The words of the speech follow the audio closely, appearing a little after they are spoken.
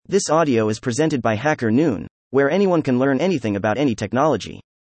This audio is presented by Hacker Noon, where anyone can learn anything about any technology.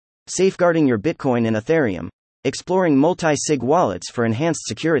 Safeguarding your Bitcoin and Ethereum, exploring multi-sig wallets for enhanced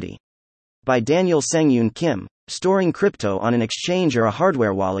security. By Daniel Sengyun Kim. Storing crypto on an exchange or a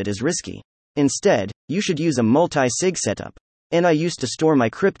hardware wallet is risky. Instead, you should use a multi-sig setup. And I used to store my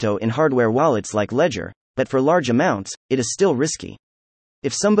crypto in hardware wallets like Ledger, but for large amounts, it is still risky.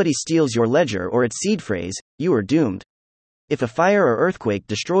 If somebody steals your Ledger or its seed phrase, you are doomed. If a fire or earthquake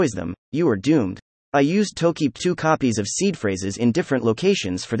destroys them, you are doomed. I used to keep 2 copies of seed phrases in different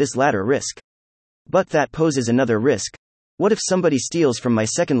locations for this latter risk. But that poses another risk. What if somebody steals from my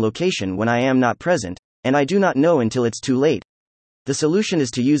second location when I am not present, and I do not know until it's too late? The solution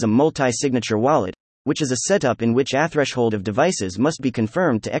is to use a multi-signature wallet, which is a setup in which a threshold of devices must be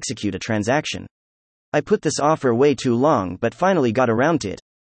confirmed to execute a transaction. I put this off for way too long but finally got around to it.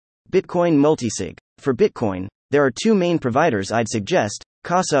 Bitcoin Multi-Sig. For Bitcoin, there are 2 main providers I'd suggest,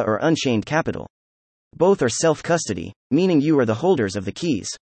 Casa or Unchained Capital. Both are self-custody, meaning you are the holders of the keys.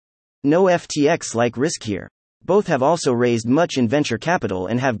 No FTX-like risk here. Both have also raised much in venture capital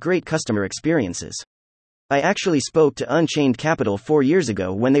and have great customer experiences. I actually spoke to Unchained Capital 4 years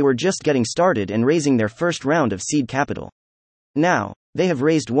ago when they were just getting started and raising their first round of seed capital. Now, they have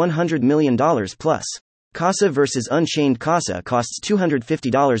raised $100 million plus. Casa versus Unchained. Casa costs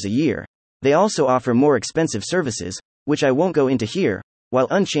 $250 a year. They also offer more expensive services, which I won't go into here, while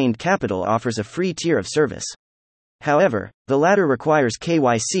Unchained Capital offers a free tier of service. However, the latter requires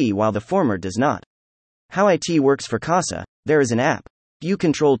KYC while the former does not. How it works for Casa: there is an app. You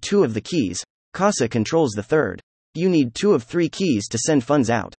control 2 of the keys, Casa controls the third. You need 2 of 3 keys to send funds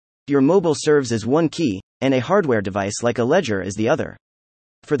out. Your mobile serves as 1 key, and a hardware device like a Ledger is the other.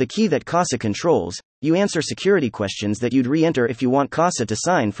 For the key that Casa controls, you answer security questions that you'd re-enter if you want Casa to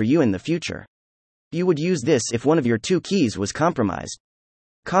sign for you in the future. You would use this if one of your 2 keys was compromised.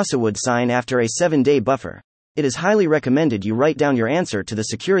 Casa would sign after a 7-day buffer. It is highly recommended you write down your answer to the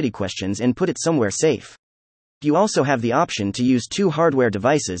security questions and put it somewhere safe. You also have the option to use 2 hardware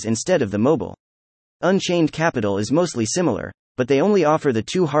devices instead of the mobile. Unchained Capital is mostly similar, but they only offer the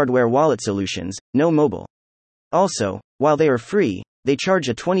 2 hardware wallet solutions, no mobile. Also, while they are free, they charge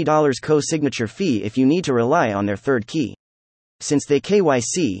a $20 co-signature fee if you need to rely on their third key. Since they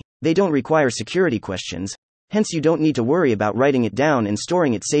KYC, they don't require security questions, hence you don't need to worry about writing it down and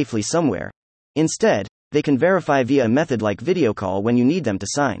storing it safely somewhere. Instead, they can verify via a method like video call when you need them to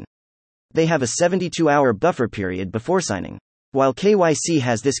sign. They have a 72-hour buffer period before signing. While KYC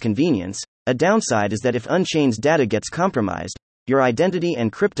has this convenience, a downside is that if Unchained's data gets compromised, your identity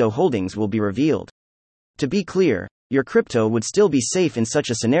and crypto holdings will be revealed. To be clear, your crypto would still be safe in such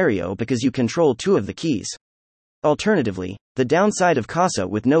a scenario because you control 2 of the keys. Alternatively, the downside of Casa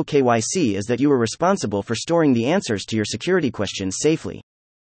with no KYC is that you are responsible for storing the answers to your security questions safely.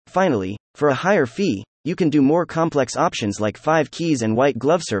 Finally, for a higher fee, you can do more complex options like 5 keys and white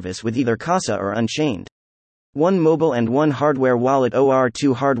glove service with either Casa or Unchained. 1 mobile and 1 hardware wallet or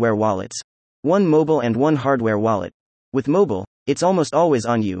 2 hardware wallets. 1 mobile and 1 hardware wallet. With mobile, it's almost always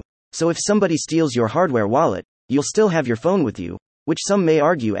on you, so if somebody steals your hardware wallet, you'll still have your phone with you, which some may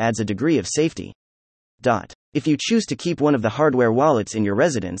argue adds a degree of safety. If you choose to keep one of the hardware wallets in your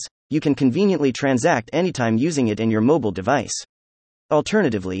residence, you can conveniently transact anytime using it in your mobile device.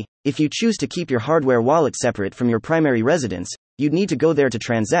 Alternatively, if you choose to keep your hardware wallet separate from your primary residence, you'd need to go there to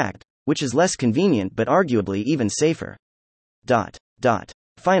transact, which is less convenient but arguably even safer.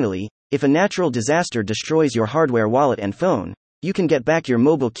 Finally, if a natural disaster destroys your hardware wallet and phone, you can get back your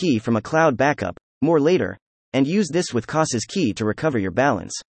mobile key from a cloud backup, more later, and use this with Casa's key to recover your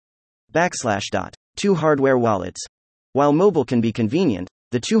balance. 2 hardware wallets. While mobile can be convenient,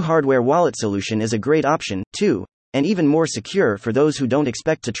 the 2 hardware wallet solution is a great option, too, and even more secure for those who don't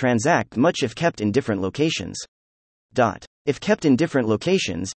expect to transact much if kept in different locations. If kept in different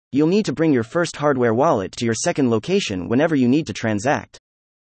locations, you'll need to bring your first hardware wallet to your second location whenever you need to transact.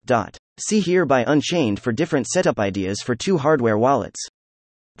 See here by Unchained for different setup ideas for 2 hardware wallets.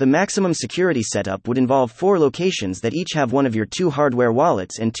 The maximum security setup would involve 4 locations that each have one of your 2 hardware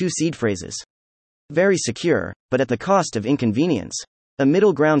wallets and 2 seed phrases. Very secure, but at the cost of inconvenience. A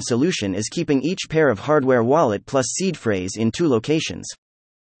middle ground solution is keeping each pair of hardware wallet plus seed phrase in 2 locations.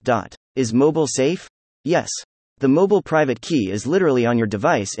 Is mobile safe? Yes. The mobile private key is literally on your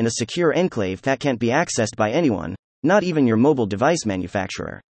device in a secure enclave that can't be accessed by anyone, not even your mobile device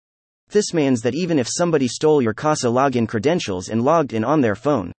manufacturer. This means that even if somebody stole your Casa login credentials and logged in on their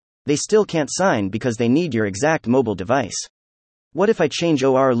phone, they still can't sign because they need your exact mobile device. What if I change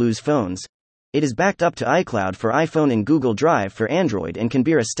or lose phones? It is backed up to iCloud for iPhone and Google Drive for Android and can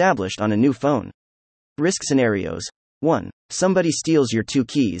be established on a new phone. Risk scenarios. 1. Somebody steals your 2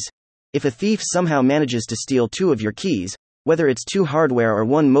 keys. If a thief somehow manages to steal 2 of your keys, whether it's 2 hardware or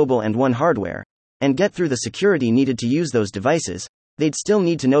 1 mobile and 1 hardware, and get through the security needed to use those devices, they'd still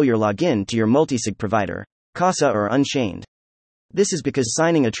need to know your login to your multi-sig provider, Casa or Unchained. This is because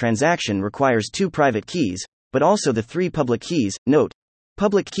signing a transaction requires 2 private keys, but also the 3 public keys. Note: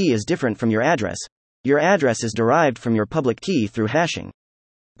 public key is different from your address. Your address is derived from your public key through hashing.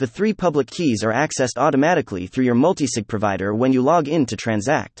 The 3 public keys are accessed automatically through your multi-sig provider when you log in to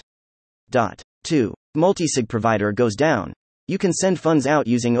transact. 2. Multi-sig provider goes down. You can send funds out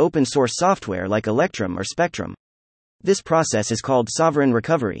using open source software like Electrum or Spectrum. This process is called sovereign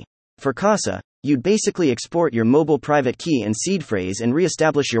recovery. For Casa, you'd basically export your mobile private key and seed phrase and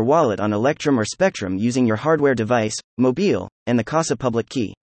re-establish your wallet on Electrum or Spectrum using your hardware device, mobile, and the Casa public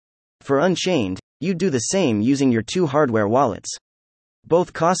key. For Unchained, you'd do the same using your 2 hardware wallets.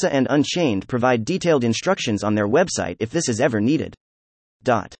 Both Casa and Unchained provide detailed instructions on their website if this is ever needed.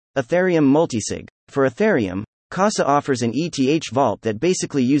 Ethereum Multi-Sig. For Ethereum, Casa offers an ETH vault that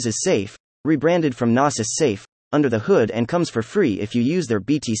basically uses Safe, rebranded from Gnosis Safe, under the hood and comes for free if you use their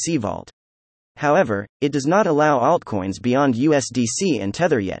BTC vault. However, it does not allow altcoins beyond USDC and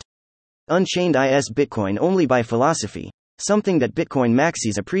Tether yet. Unchained is Bitcoin only by philosophy, something that Bitcoin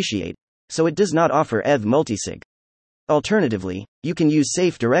maxis appreciate, so it does not offer ETH multisig. Alternatively, you can use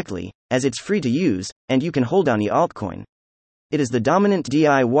Safe directly, as it's free to use, and you can hold on the altcoin. It is the dominant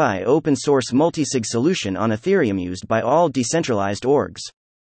DIY open source multisig solution on Ethereum used by all decentralized orgs.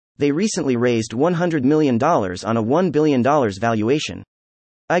 They recently raised $100 million on a $1 billion valuation.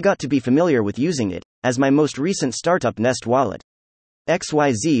 I got to be familiar with using it, as my most recent startup Nest wallet.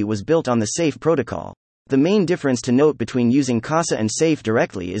 XYZ was built on the Safe protocol. The main difference to note between using Casa and Safe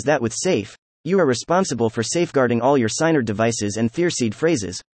directly is that with Safe, you are responsible for safeguarding all your signer devices and seed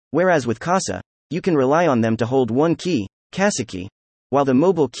phrases, whereas with Casa, you can rely on them to hold one key, Casa key, while the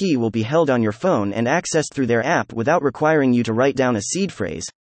mobile key will be held on your phone and accessed through their app without requiring you to write down a seed phrase.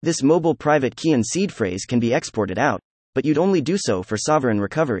 This mobile private key and seed phrase can be exported out, but you'd only do so for sovereign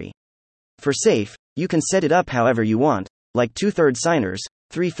recovery. For Safe, you can set it up however you want, like 2/3 signers,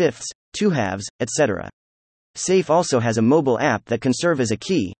 3/5, 2/2, etc. Safe also has a mobile app that can serve as a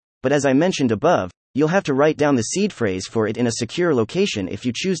key, but as I mentioned above, you'll have to write down the seed phrase for it in a secure location if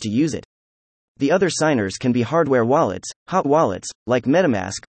you choose to use it. The other signers can be hardware wallets, hot wallets, like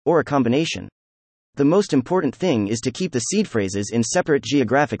MetaMask, or a combination. The most important thing is to keep the seed phrases in separate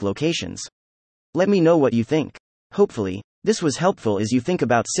geographic locations. Let me know what you think. Hopefully, this was helpful as you think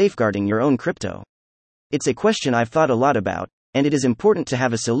about safeguarding your own crypto. It's a question I've thought a lot about, and it is important to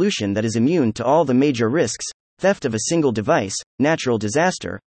have a solution that is immune to all the major risks: theft of a single device, natural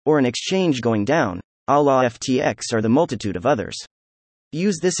disaster, or an exchange going down, a la FTX or the multitude of others.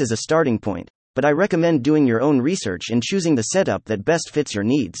 Use this as a starting point, but I recommend doing your own research and choosing the setup that best fits your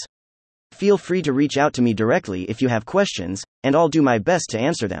needs. Feel free to reach out to me directly if you have questions, and I'll do my best to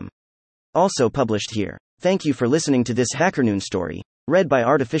answer them. Also published here. Thank you for listening to this HackerNoon story, read by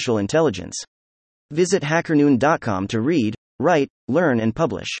Artificial Intelligence. Visit hackernoon.com to read, write, learn and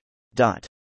publish.